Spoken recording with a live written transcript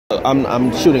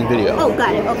I'm shooting video. Oh,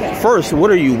 got it. Okay. First, what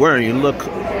are you wearing? You look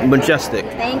majestic.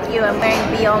 Thank you. I'm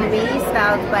wearing B.O.B.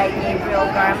 styled by Gabriel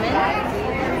Garment.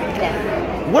 Yeah.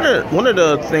 One of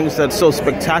the things that's so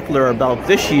spectacular about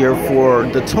this year for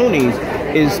the Tonys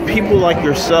is people like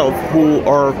yourself who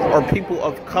are people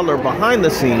of color behind the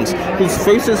scenes, whose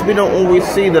faces we don't always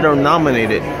see that are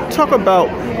nominated. Talk about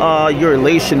your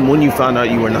elation when you found out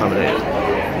you were nominated.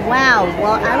 Wow.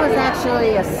 Well, I was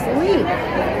actually asleep.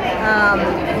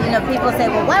 You know, people say,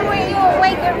 well, why weren't you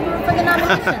awake for the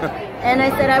nomination? And I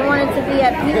said I wanted to be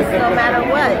at peace no matter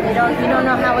what. You don't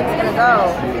know how it's going to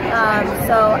go.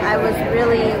 So I was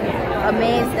really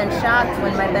amazed and shocked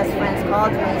when my best friends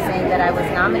called me saying that I was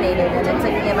nominated, and it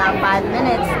took me about 5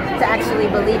 minutes to actually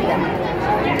believe them.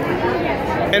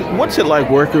 And what's it like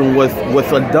working with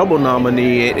a double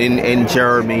nominee in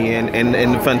Jeremy and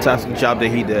the fantastic job that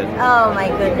he did? Oh my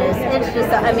goodness. It's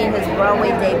just, I mean, his Broadway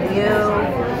debut,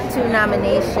 2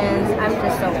 nominations. I'm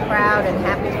just so proud and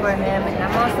happy for him. And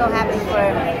I'm also happy for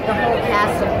the whole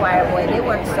cast of Choir Boy. They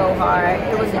worked so hard.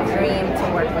 It was a dream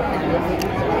to work with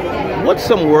them. What's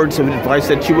some words of advice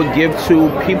that you would give to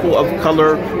people of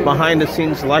color behind the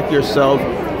scenes like yourself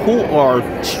who are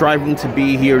striving to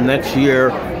be here next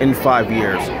year in 5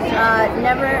 years?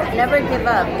 Never give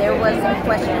up. There was a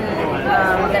question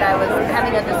that I was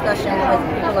having a discussion with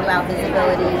people about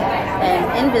visibility and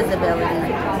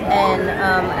invisibility. And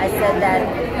I said that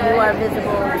you are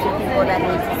visible to people that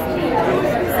need to see you.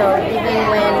 So even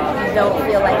when you don't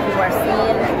feel like you are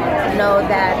seen, know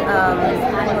that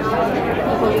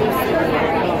people do see you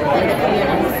and the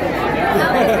community sees you.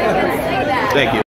 Thank you.